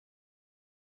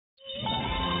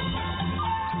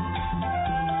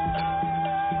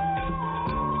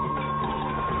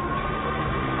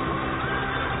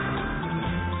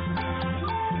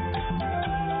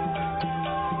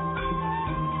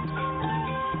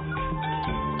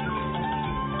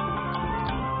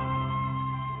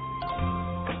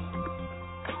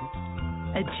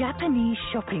A Japanese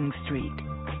shopping street,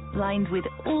 lined with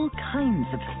all kinds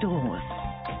of stores.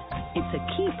 It's a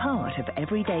key part of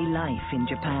everyday life in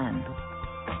Japan.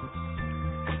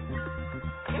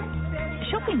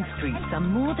 Shopping streets are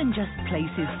more than just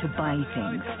places to buy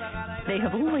things. They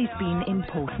have always been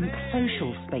important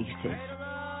social spaces.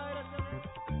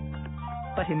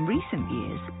 But in recent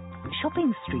years,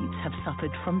 shopping streets have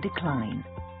suffered from decline.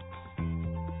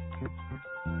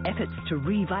 Efforts to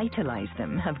revitalize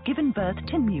them have given birth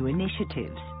to new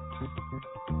initiatives.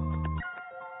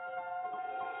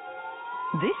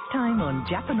 This time on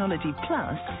Japanology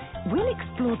Plus, we'll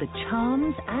explore the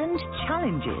charms and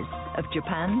challenges of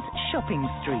Japan's shopping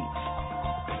streets.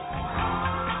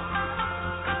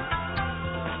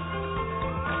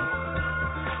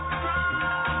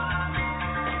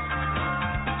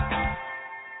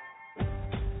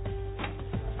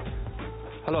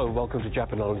 Hello, welcome to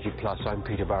Japanology Plus. I'm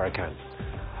Peter Barakan.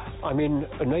 I'm in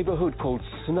a neighborhood called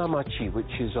Tsunamachi, which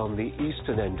is on the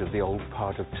eastern end of the old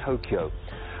part of Tokyo.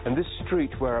 And this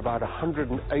street, where about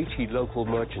 180 local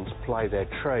merchants ply their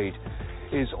trade,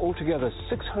 is altogether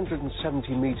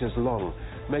 670 meters long,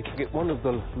 making it one of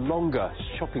the longer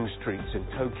shopping streets in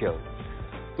Tokyo.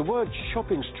 The word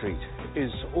shopping street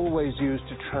is always used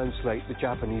to translate the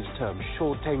Japanese term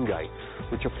shotengai,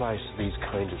 which applies to these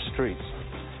kind of streets.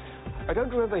 I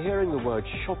don't remember hearing the word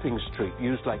shopping street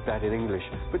used like that in English,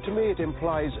 but to me it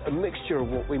implies a mixture of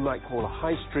what we might call a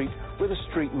high street with a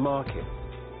street market.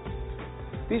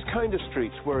 These kind of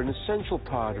streets were an essential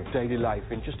part of daily life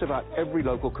in just about every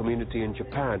local community in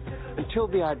Japan until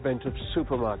the advent of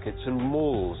supermarkets and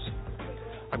malls.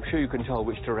 I'm sure you can tell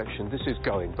which direction this is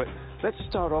going, but let's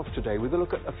start off today with a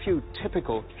look at a few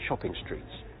typical shopping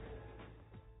streets.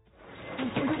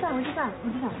 おじさん、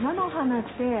菜の花って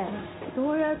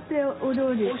どうやってお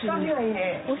料理するの？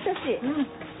おひたし。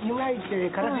湯がいて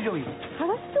からし醤油。か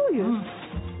らし醤油。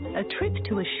A trip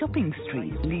to a shopping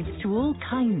street leads to all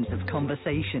kinds of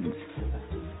conversations.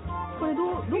 これ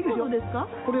どこのですか？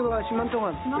これは四万十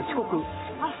川、四国。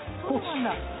あ、そうなん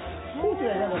だ。高知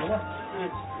だよね。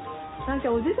なん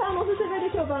かおじさんのおすすめで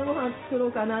今日晩ご飯作ろ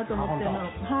うかなと思っての。は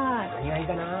い。何がいい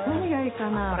かな？何がいいか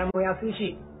な？これも安い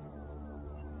し。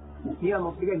いや、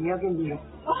持ってけ200円でいいよ。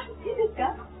あ、いいです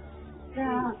か？じ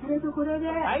ゃあ、これとこれで。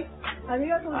はい。あり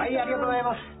がとうございます。はい、ありがとうござい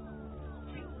ます。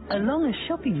Along a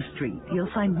shopping street, you'll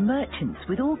find merchants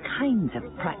with all kinds of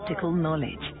practical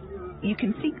knowledge. You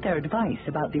can seek their advice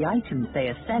about the items they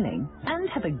are selling and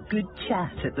have a good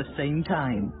chat at the same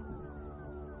time.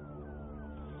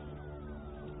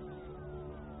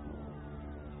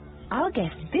 Our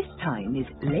guest this time is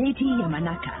Lady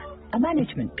Yamanaka, a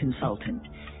management consultant.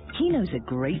 He knows a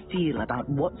great deal about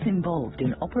what's involved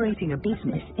in operating a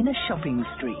business in a shopping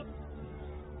street.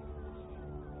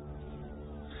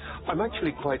 I'm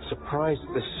actually quite surprised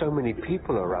that there's so many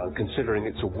people around, considering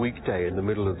it's a weekday in the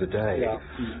middle of the day. Yeah.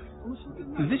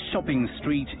 This shopping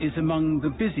street is among the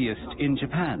busiest in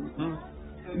Japan.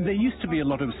 There used to be a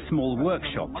lot of small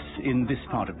workshops in this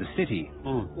part of the city.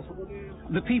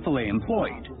 The people they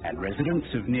employed and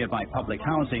residents of nearby public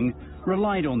housing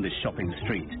relied on this shopping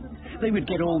street. They would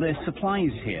get all their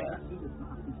supplies here.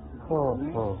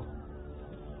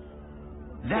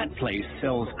 That place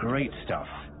sells great stuff.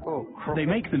 They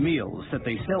make the meals that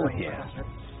they sell here.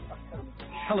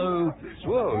 Hello.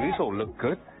 Whoa, these all look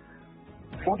good.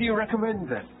 What do you recommend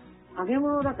then? Oh,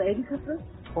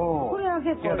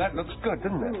 yeah, that looks good,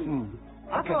 doesn't it?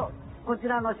 Okay.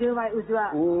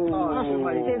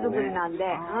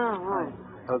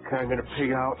 Okay, I'm going to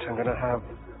pig out. I'm going to have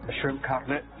a shrimp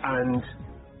cutlet and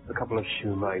a couple of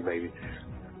shumai, maybe.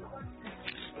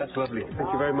 That's lovely. Thank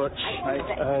you very much.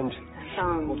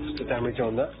 And what's the damage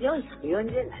on that?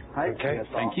 Okay.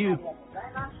 Thank you.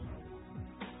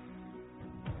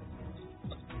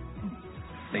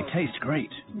 They taste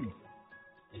great.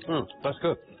 That's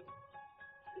good.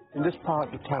 In this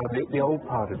part of town, the old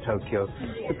part of Tokyo,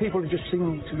 the people just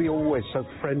seem to be always so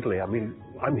friendly. I mean,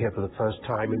 I'm here for the first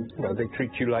time, and you know, they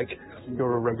treat you like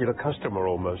you're a regular customer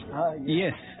almost.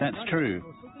 Yes, that's true.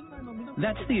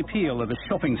 That's the appeal of a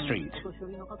shopping street.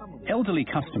 Elderly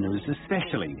customers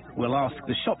especially will ask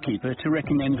the shopkeeper to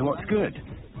recommend what's good.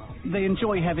 They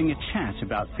enjoy having a chat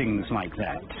about things like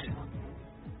that.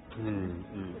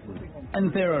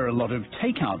 And there are a lot of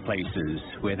takeout places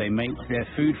where they make their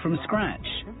food from scratch.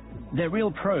 They're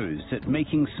real pros at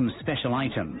making some special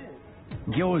item.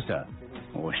 Gyoza,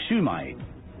 or shumai,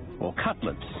 or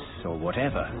cutlets, or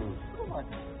whatever.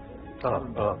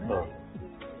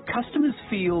 Customers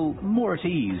feel more at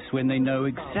ease when they know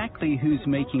exactly who's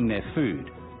making their food.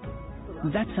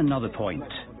 That's another point.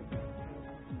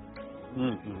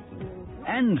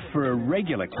 And for a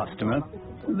regular customer,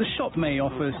 The shop may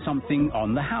offer something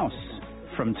on the house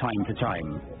from time to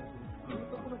time.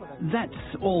 That's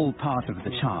all part of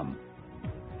the charm.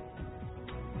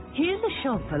 Here's a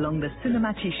shop along the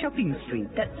Tsunamachi shopping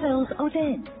street that sells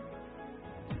oden.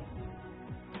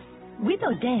 With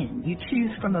oden, you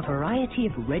choose from a variety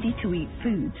of ready-to-eat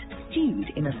foods stewed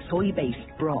in a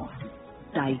soy-based broth.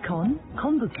 Daikon,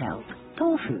 kombu kelp,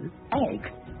 tofu, egg,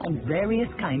 and various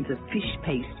kinds of fish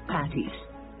paste patties.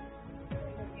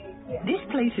 This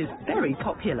place is very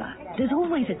popular. There's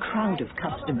always a crowd of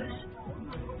customers.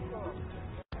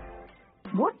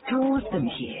 What draws them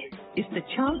here is the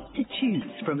chance to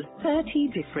choose from 30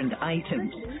 different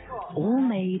items, all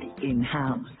made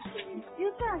in-house.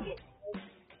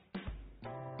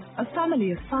 A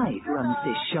family of 5 runs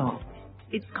this shop.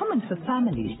 It's common for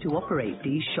families to operate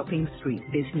these shopping street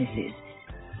businesses.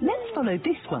 Let's follow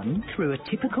this one through a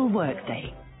typical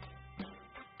workday.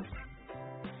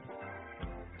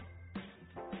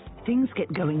 Things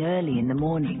get going early in the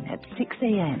morning at 6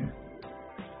 a.m.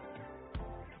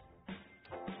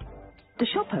 The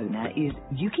shop owner is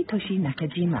Yukitoshi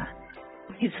Nakajima.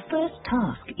 His first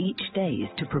task each day is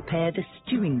to prepare the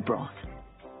stewing broth.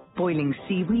 Boiling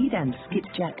seaweed and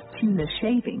skipjack tuna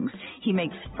shavings, he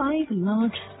makes 5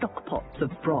 large stock pots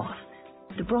of broth.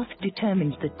 The broth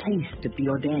determines the taste of the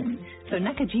oden, so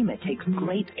Nakajima takes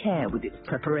great care with its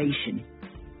preparation.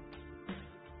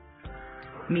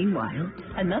 Meanwhile,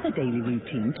 another daily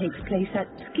routine takes place at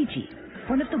Tsukiji,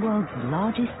 one of the world's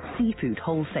largest seafood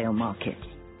wholesale markets.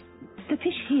 The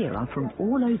fish here are from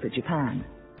all over Japan.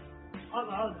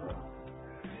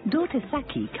 Daughter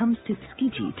Saki comes to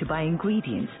Tsukiji to buy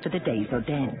ingredients for the day's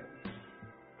oden.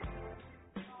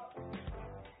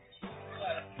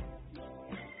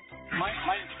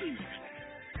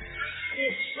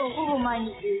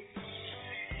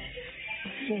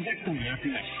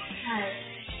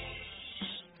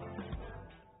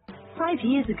 Five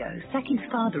years ago, Saki's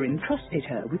father entrusted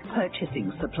her with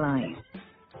purchasing supplies.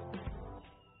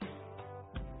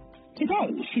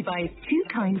 Today, she buys 2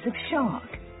 kinds of shark.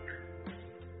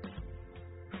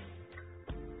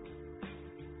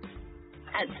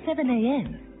 At 7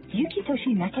 a.m.,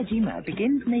 Yukitoshi Nakajima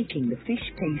begins making the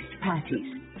fish paste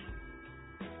patties.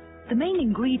 The main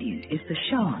ingredient is the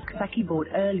shark Saki bought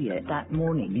earlier that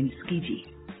morning in Tsukiji.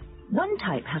 One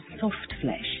type has soft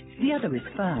flesh, the other is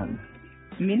firm.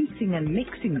 Mincing and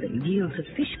mixing them yields a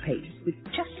fish paste with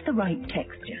just the right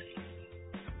texture.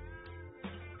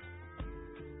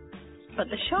 But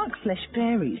the shark flesh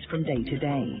varies from day to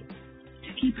day.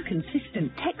 To keep a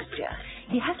consistent texture,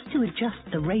 he has to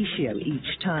adjust the ratio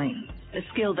each time, a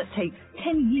skill that takes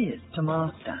 10 years to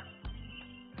master.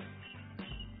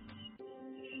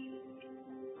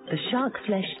 The shark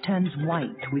flesh turns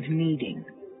white with kneading.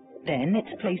 Then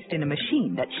it's placed in a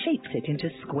machine that shapes it into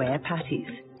square patties.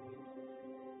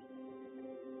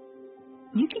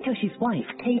 Yukitoshi's wife,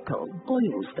 Keiko,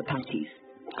 boils the patties,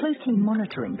 closely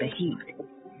monitoring the heat.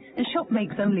 The shop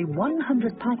makes only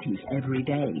 100 patties every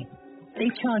day. They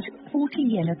charge 40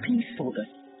 yen a piece for them.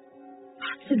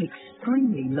 That's an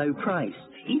extremely low price,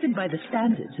 even by the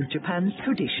standards of Japan's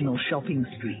traditional shopping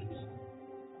streets.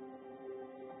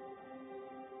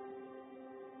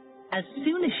 As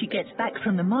soon as she gets back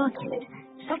from the market,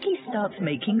 Saki starts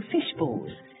making fish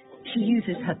balls. She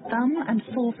uses her thumb and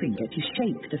forefinger to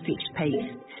shape the fish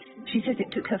paste. She says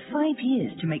it took her 5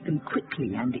 years to make them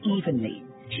quickly and evenly.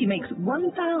 She makes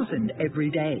 1,000 every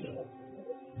day.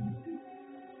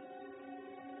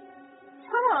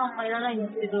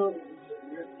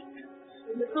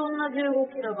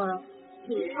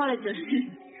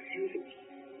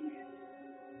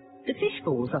 The fish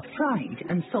balls are fried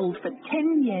and sold for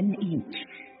 10 yen each.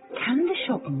 Can the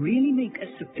shop really make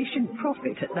a sufficient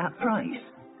profit at that price?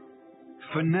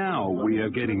 For now, we are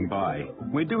getting by.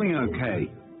 We're doing okay.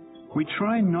 We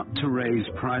try not to raise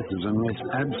prices unless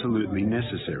absolutely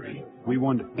necessary. We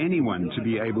want anyone to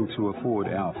be able to afford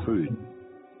our food.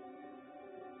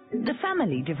 The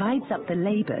family divides up the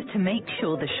labor to make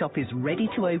sure the shop is ready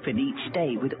to open each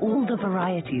day with all the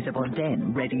varieties of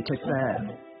oden ready to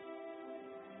serve.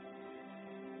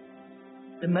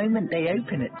 The moment they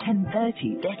open at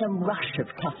 10:30, there's a rush of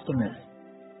customers.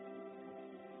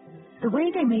 The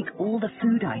way they make all the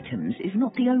food items is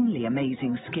not the only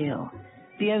amazing skill.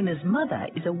 The owner's mother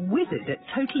is a wizard at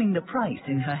totaling the price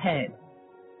in her head.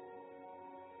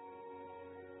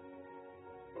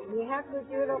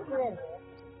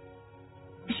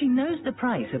 She knows the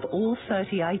price of all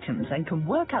 30 items and can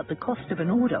work out the cost of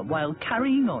an order while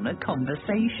carrying on a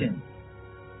conversation.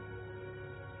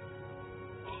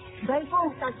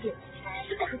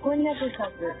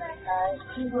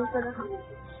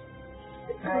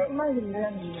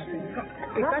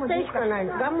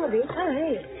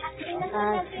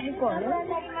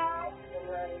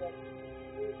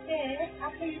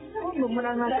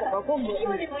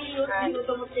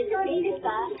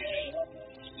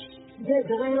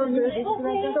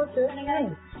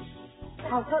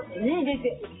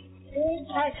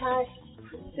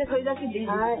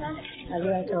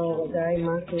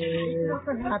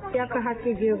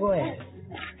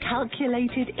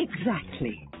 Calculated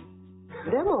exactly.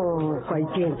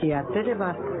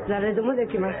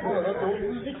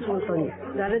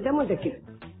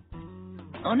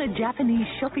 On a Japanese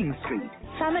shopping street,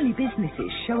 family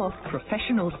businesses show off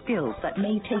professional skills that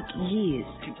may take years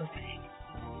to perfect.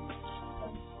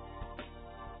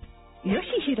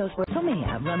 Yoshihiro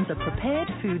Someya runs a prepared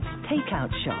foods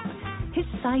takeout shop. His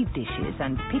side dishes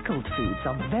and pickled foods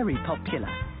are very popular.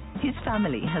 His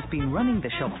family has been running the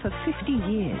shop for 50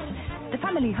 years. The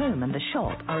family home and the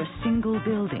shop are a single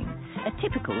building, a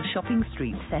typical shopping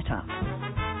street setup.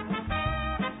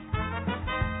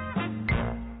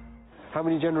 How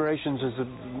many generations has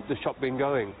the shop been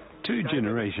going? 2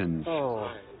 generations. Oh.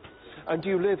 And do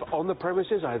you live on the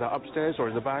premises, either upstairs or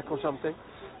in the back or something?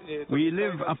 We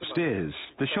live upstairs.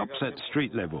 The shop's at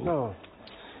street level. Oh.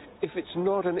 If it's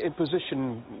not an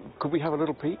imposition, could we have a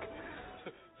little peek?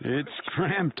 It's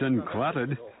cramped and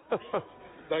cluttered.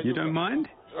 You don't mind?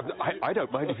 I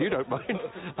don't mind if you don't mind.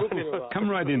 Come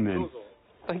right in then.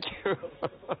 Thank you.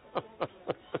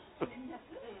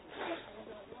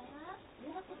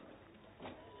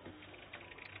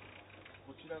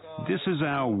 This is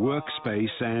our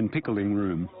workspace and pickling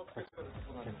room.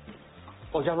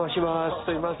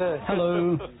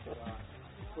 Hello.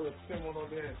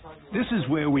 This is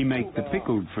where we make the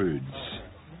pickled foods.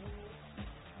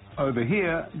 Over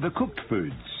here, the cooked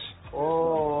foods.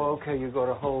 Oh, okay, you've got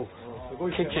a whole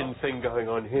kitchen thing going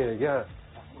on here, yeah.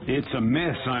 It's a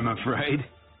mess, I'm afraid.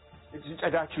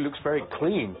 It actually looks very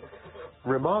clean,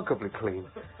 remarkably clean.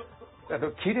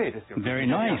 Very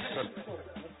nice.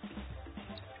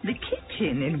 The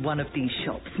kitchen in one of these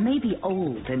shops may be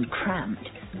old and cramped,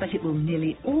 but it will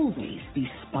nearly always be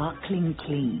sparkling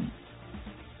clean.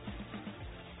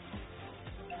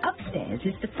 Upstairs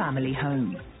is the family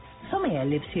home. Someya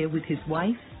lives here with his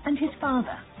wife and his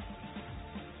father.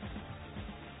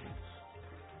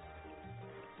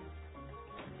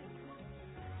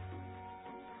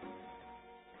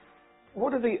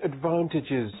 What are the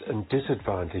advantages and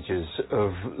disadvantages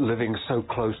of living so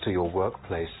close to your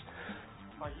workplace?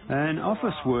 An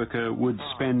office worker would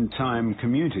spend time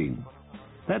commuting.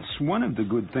 That's one of the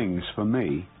good things for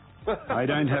me. I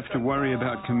don't have to worry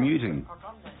about commuting.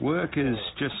 Work is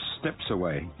just steps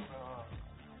away.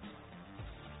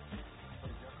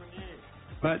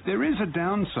 But there is a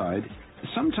downside.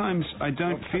 Sometimes I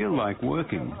don't feel like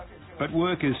working, but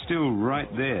work is still right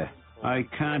there. I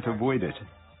can't avoid it.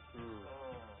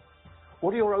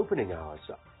 What are your opening hours?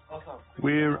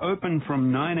 We're open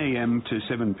from 9 a.m. to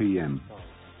 7 p.m.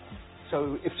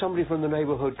 So if somebody from the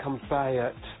neighborhood comes by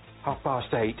at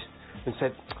 8:30 and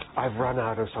said, I've run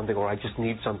out of something or I just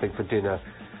need something for dinner,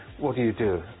 what do you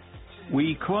do?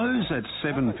 We close at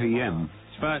 7 p.m.,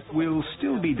 but we'll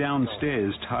still be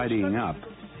downstairs tidying up.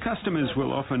 Customers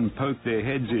will often poke their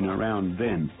heads in around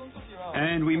then,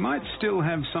 and we might still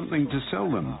have something to sell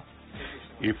them.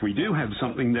 If we do have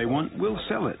something they want, we'll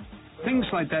sell it. Things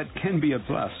like that can be a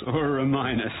plus or a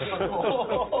minus.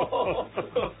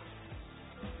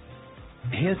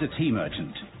 Here's a tea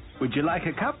merchant. Would you like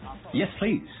a cup? Yes,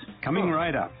 please. Coming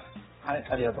right up.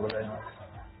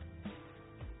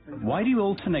 Why do you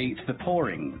alternate the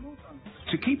pouring?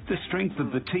 To keep the strength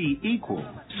of the tea equal,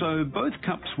 so both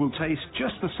cups will taste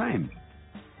just the same.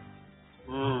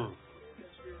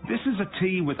 This is a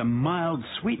tea with a mild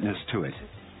sweetness to it.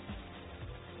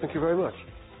 Thank you very much.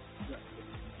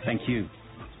 Thank you.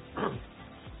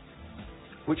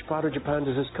 Which part of Japan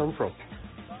does this come from?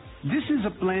 This is a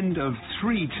blend of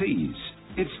 3 teas.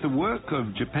 It's the work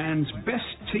of Japan's best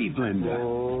tea blender.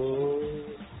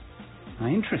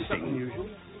 Interesting.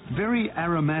 Very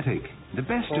aromatic. The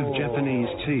best of Japanese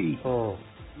tea. Oh,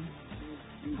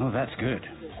 that's good.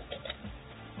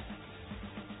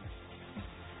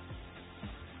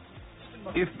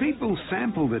 If people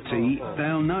sample the tea,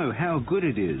 they'll know how good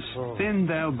it is. Then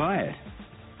they'll buy it.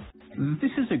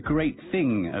 This is a great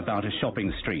thing about a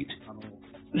shopping street.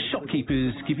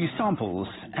 Shopkeepers give you samples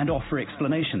and offer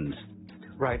explanations.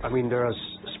 Right, I mean, there are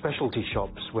specialty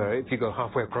shops where if you go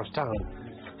halfway across town,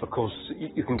 of course,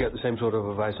 you can get the same sort of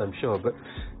advice, I'm sure, but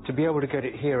to be able to get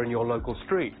it here in your local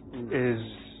street is,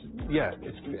 yeah,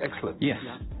 it's excellent. Yes.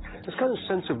 This kind of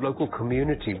sense of local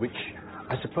community, which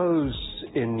I suppose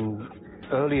in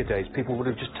earlier days, people would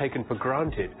have just taken for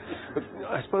granted. But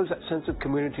I suppose that sense of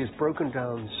community has broken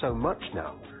down so much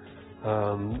now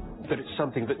that it's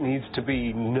something that needs to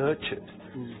be nurtured.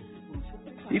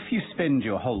 If you spend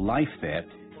your whole life there,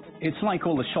 it's like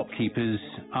all the shopkeepers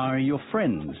are your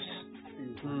friends.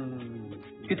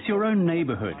 It's your own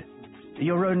neighborhood,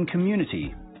 your own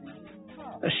community.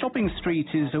 A shopping street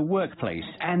is a workplace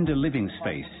and a living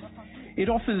space. It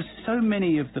offers so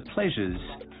many of the pleasures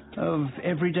of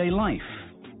everyday life.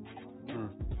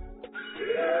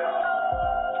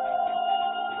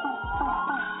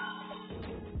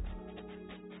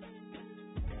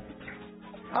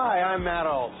 Hi, I'm Matt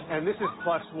Alt, and this is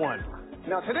Plus One.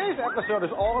 Now, today's episode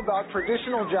is all about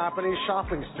traditional Japanese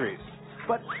shopping streets.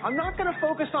 But I'm not going to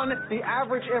focus on the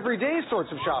average, everyday sorts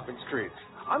of shopping streets.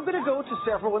 I'm going to go to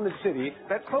several in the city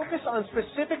that focus on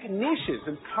specific niches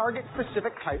and target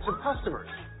specific types of customers.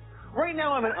 Right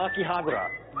now, I'm in Akihabara,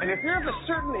 and if you're of a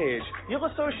certain age, you'll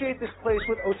associate this place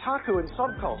with otaku and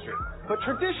subculture. But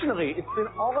traditionally, it's been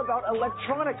all about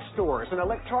electronic stores and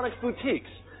electronic boutiques.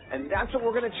 And that's what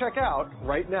we're going to check out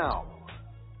right now.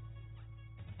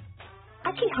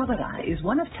 Akihabara is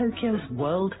one of Tokyo's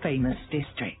world-famous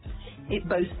districts. It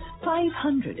boasts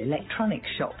 500 electronic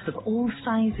shops of all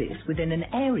sizes within an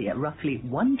area roughly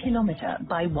 1 kilometer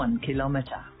by 1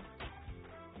 kilometer.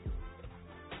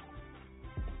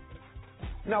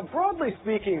 Now, broadly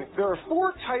speaking, there are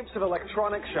 4 types of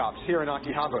electronic shops here in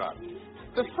Akihabara.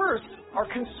 The first are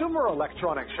consumer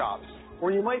electronic shops,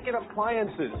 where you might get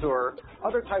appliances or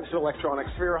other types of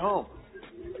electronics for your home.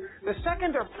 The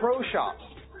second are pro shops,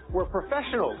 where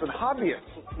professionals and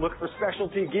hobbyists look for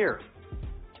specialty gear.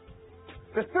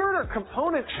 The third are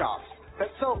component shops that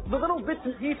sell the little bits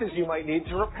and pieces you might need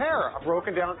to repair a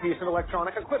broken down piece of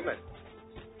electronic equipment.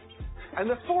 And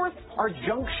the fourth are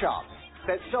junk shops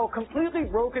that sell completely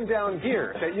broken down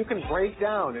gear that you can break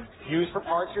down and use for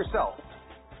parts yourself.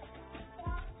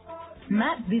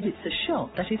 Matt visits a shop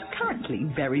that is currently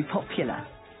very popular.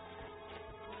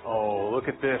 Oh, look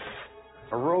at this.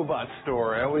 A robot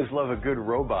store. I always love a good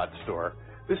robot store.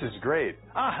 This is great.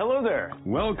 Ah, hello there.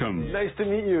 Welcome. Nice to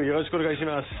meet you. Yoroshiku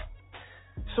onegaishimasu.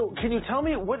 So, can you tell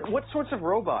me what sorts of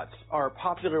robots are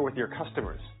popular with your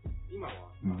customers?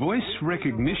 Voice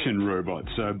recognition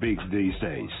robots are big these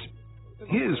days.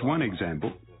 Here's one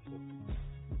example.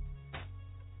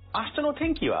 明日の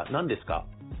天気は何ですか？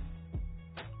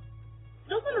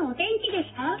どこのお天気で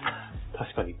すか？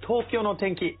確かに、東京の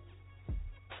天気。気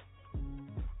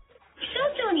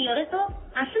象庁によると、明日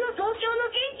の東京の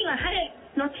天気は晴れ、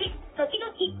のち、時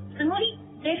々曇り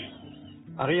で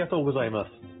す。ありがとうございま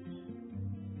す。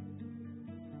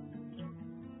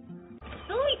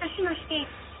どういたしまして、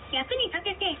役に立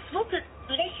てて僕嬉し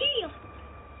いよ。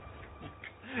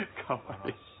かわい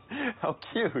い。How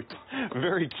cute.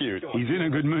 Very cute. He's in a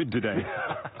good mood today.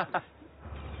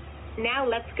 Now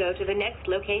let's go to the next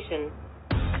location.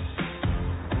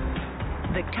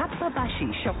 The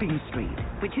Kappabashi shopping street,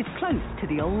 which is close to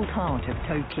the old heart of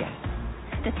Tokyo.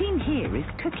 The theme here is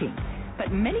cooking,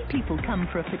 but many people come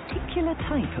for a particular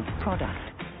type of product.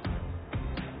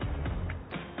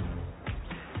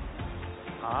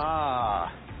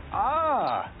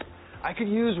 I could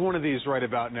use one of these right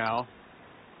about now.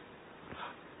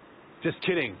 Just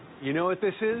kidding. You know what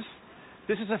this is?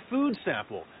 This is a food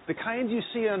sample, the kind you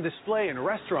see on display in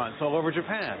restaurants all over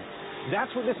Japan.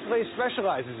 That's what this place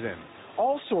specializes in.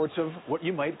 All sorts of what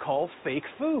you might call fake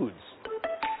foods.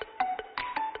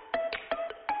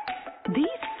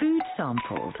 These food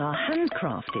samples are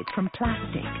handcrafted from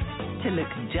plastic to look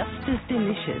just as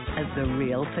delicious as the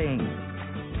real thing.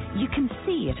 You can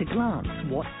see at a glance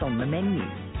what's on the menu.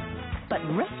 But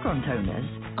restaurant owners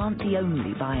aren't the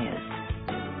only buyers.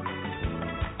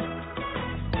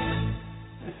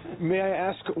 May I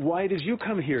ask, why did you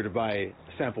come here to buy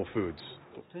sample foods?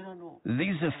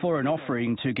 These are for an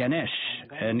offering to Ganesh,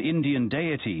 an Indian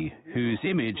deity whose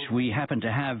image we happen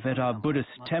to have at our Buddhist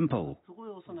temple.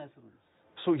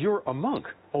 So you're a monk?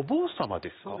 Obo-sama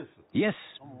desu ka? Yes.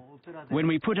 When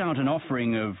we put out an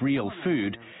offering of real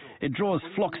food, it draws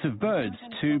flocks of birds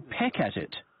to peck at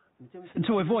it.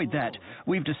 To avoid that,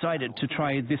 we've decided to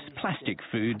try this plastic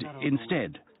food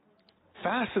instead.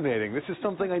 Fascinating. This is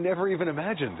something I never even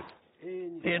imagined.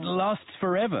 It lasts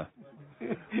forever.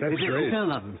 That's great.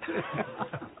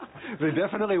 They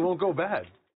definitely won't go bad.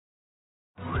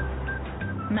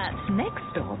 Matt's next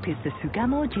stop is the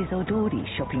Sugamo Jizodori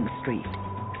shopping street.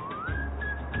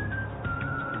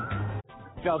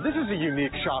 Now, this is a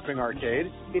unique shopping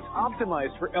arcade. It's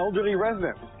optimized for elderly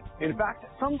residents. In fact,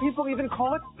 some people even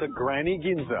call it the Granny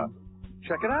Ginza.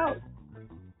 Check it out.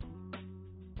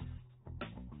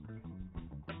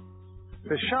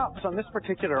 The shops on this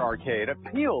particular arcade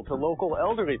appeal to local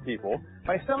elderly people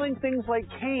by selling things like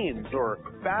canes or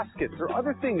baskets or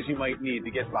other things you might need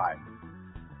to get by.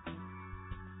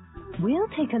 We'll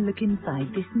take a look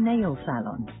inside this nail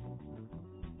salon.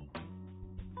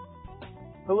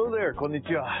 Hello there,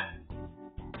 konnichiwa.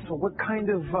 So what kind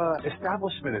of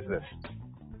establishment is this?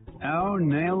 Our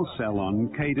nail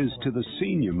salon caters to the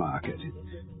senior market.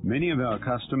 Many of our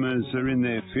customers are in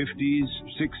their 50s,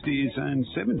 60s and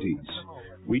 70s.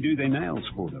 We do their nails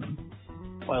for them.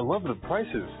 Well, I love the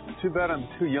prices. Too bad I'm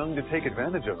too young to take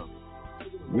advantage of them.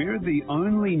 We're the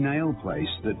only nail place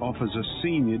that offers a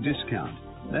senior discount.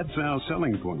 That's our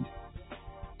selling point.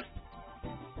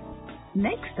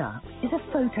 Next up is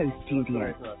a photo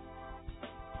studio.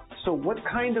 So what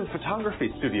kind of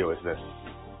photography studio is this?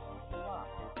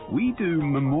 We do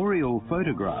memorial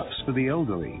photographs for the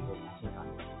elderly.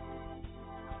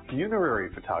 Funerary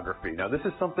photography. Now this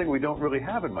is something we don't really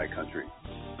have in my country.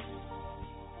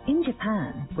 In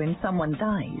Japan, when someone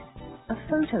dies, a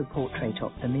photo portrait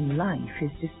of them in life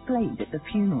is displayed at the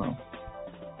funeral.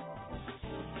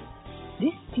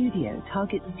 This studio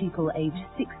targets people aged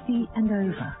 60 and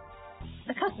over.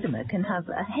 A customer can have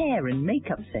a hair and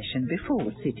makeup session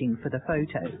before sitting for the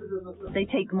photo. They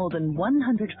take more than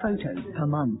 100 photos per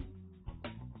month.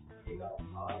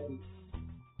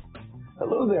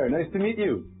 Hello there, nice to meet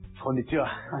you. Konnichiwa.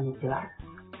 Konnichiwa.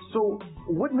 So,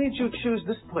 what made you choose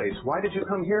this place? Why did you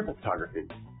come here for photography?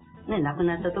 ね、亡く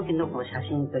なった時のこう写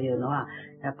真というのは、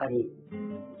やっぱり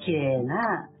綺麗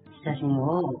な写真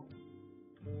を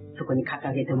そこに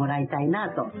掲げてもらいたいな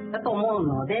と、だと思う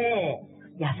ので、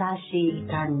優しい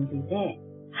感じで、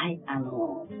はい、微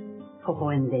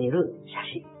笑んでいる写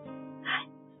真。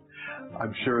はい。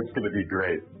I'm sure it's going to be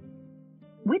great.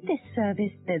 With this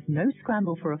service, there's no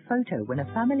scramble for a photo when a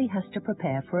family has to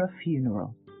prepare for a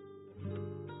funeral.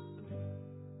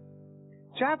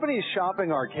 Japanese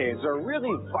shopping arcades are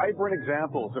really vibrant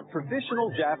examples of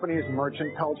traditional Japanese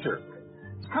merchant culture.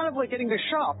 It's kind of like getting to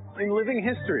shop in living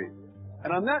history.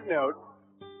 And on that note,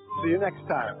 see you next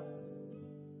time.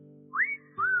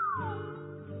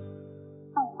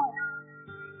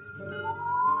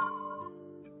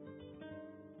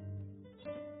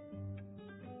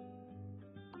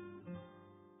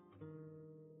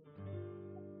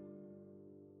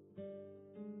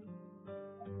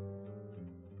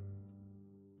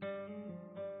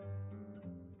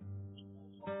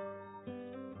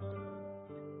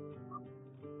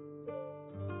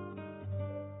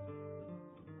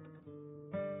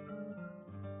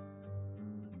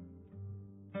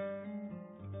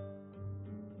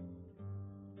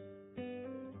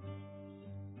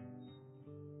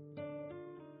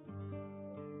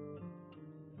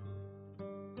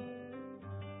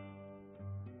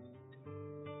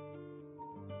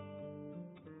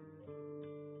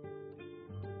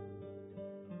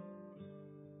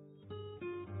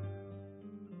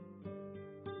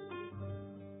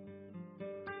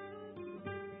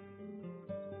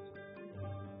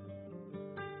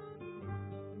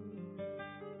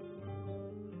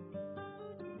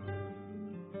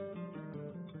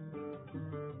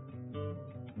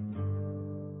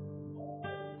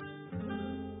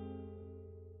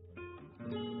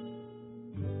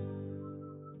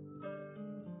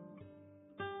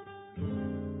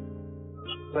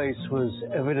 Place was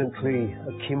evidently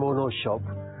a kimono shop.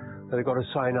 They got a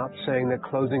sign up saying they're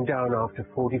closing down after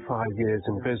 45 years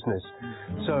in business.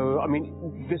 So, I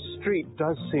mean, this street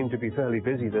does seem to be fairly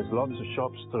busy. There's lots of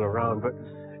shops still around, but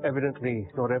evidently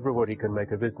not everybody can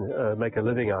make a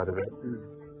living out of it.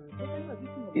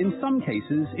 In some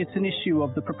cases, it's an issue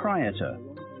of the proprietor.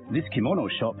 This kimono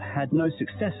shop had no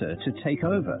successor to take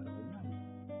over.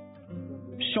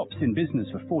 Shops in business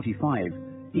for 45,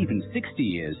 even 60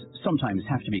 years, sometimes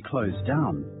have to be closed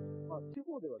down.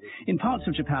 In parts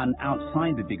of Japan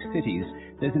outside the big cities,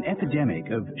 there's an epidemic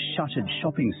of shuttered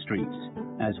shopping streets,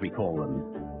 as we call them.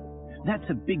 That's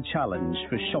a big challenge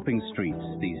for shopping streets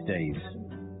these days.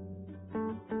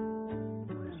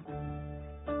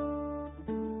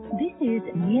 This is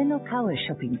Miyanokawa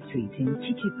Shopping Street in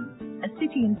Chichibu, a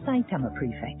city in Saitama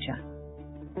Prefecture.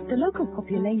 The local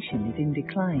population is in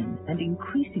decline and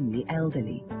increasingly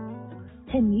elderly.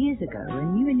 10 years ago, a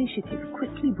new initiative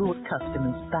quickly brought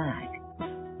customers back.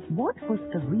 What was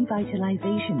the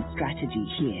revitalization strategy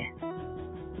here?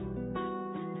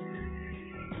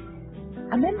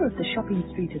 A member of the Shopping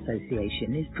Street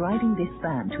Association is driving this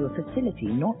van to a facility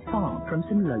not far from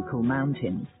some local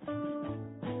mountains.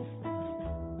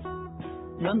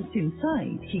 Once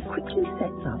inside, he quickly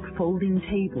sets up folding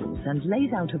tables and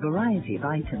lays out a variety of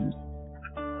items.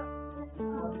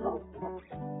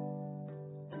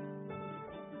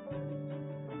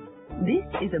 This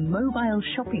is a mobile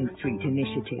shopping street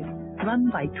initiative run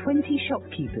by 20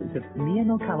 shopkeepers of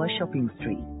Miyanokawa Shopping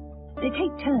Street. They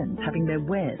take turns having their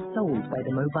wares sold by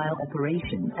the mobile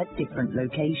operation at different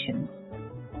locations.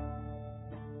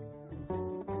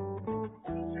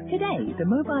 Today, the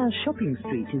mobile shopping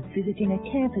street is visiting a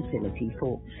care facility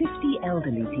for 50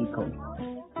 elderly people.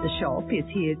 The shop is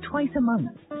here twice a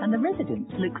month, and the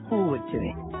residents look forward to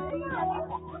it.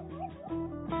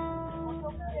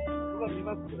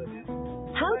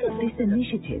 How did this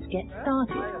initiative get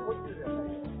started?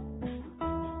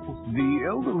 The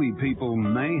elderly people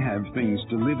may have things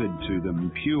delivered to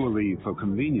them purely for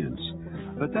convenience,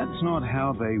 but that's not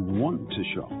how they want to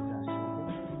shop.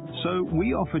 So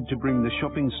we offered to bring the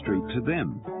shopping street to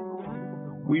them.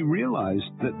 We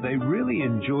realized that they really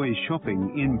enjoy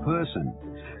shopping in person,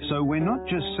 so we're not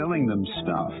just selling them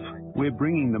stuff, we're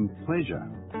bringing them pleasure.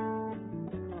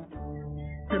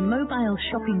 The Mobile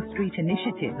Shopping Street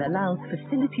initiative allows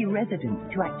facility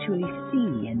residents to actually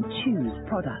see and choose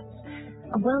products,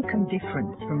 a welcome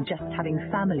difference from just having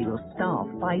family or staff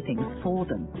buy things for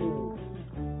them.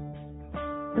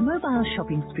 The Mobile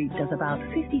Shopping Street does about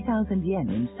 50,000 yen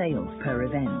in sales per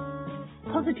event.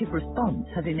 Positive response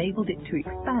has enabled it to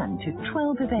expand to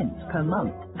 12 events per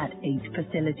month at 8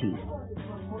 facilities.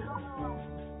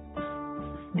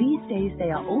 These days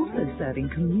they are also serving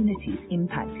communities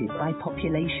impacted by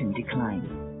population decline.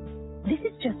 This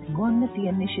is just one of the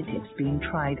initiatives being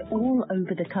tried all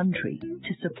over the country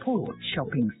to support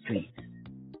shopping streets.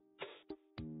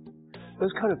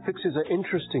 Those kind of fixes are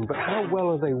interesting, but how well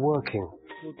are they working?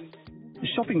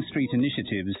 Shopping street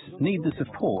initiatives need the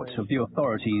support of the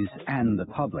authorities and the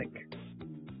public.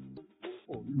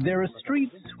 There are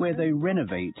streets where they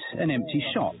renovate an empty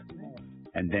shop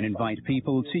and then invite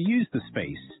people to use the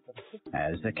space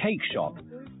as a cake shop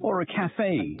or a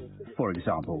cafe, for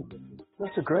example.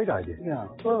 That's a great idea. Yeah.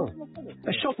 Oh.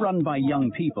 A shop run by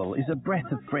young people is a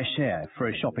breath of fresh air for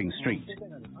a shopping street.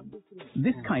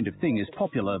 This kind of thing is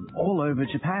popular all over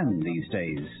Japan these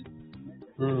days.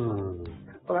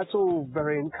 Well, that's all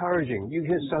very encouraging. You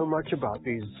hear so much about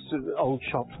these old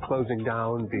shops closing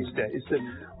down these days that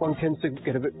one tends to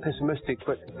get a bit pessimistic,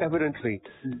 but evidently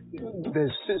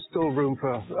there's still room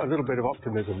for a little bit of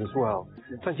optimism as well.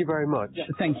 Thank you very much.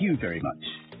 Thank you very much.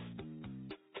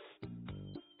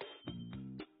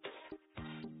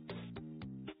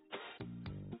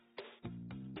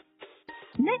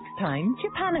 Next time,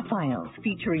 Japanophiles,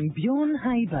 featuring Bjorn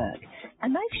Heiberg, a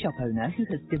knife shop owner who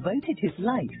has devoted his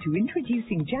life to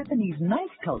introducing Japanese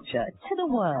knife culture to the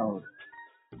world.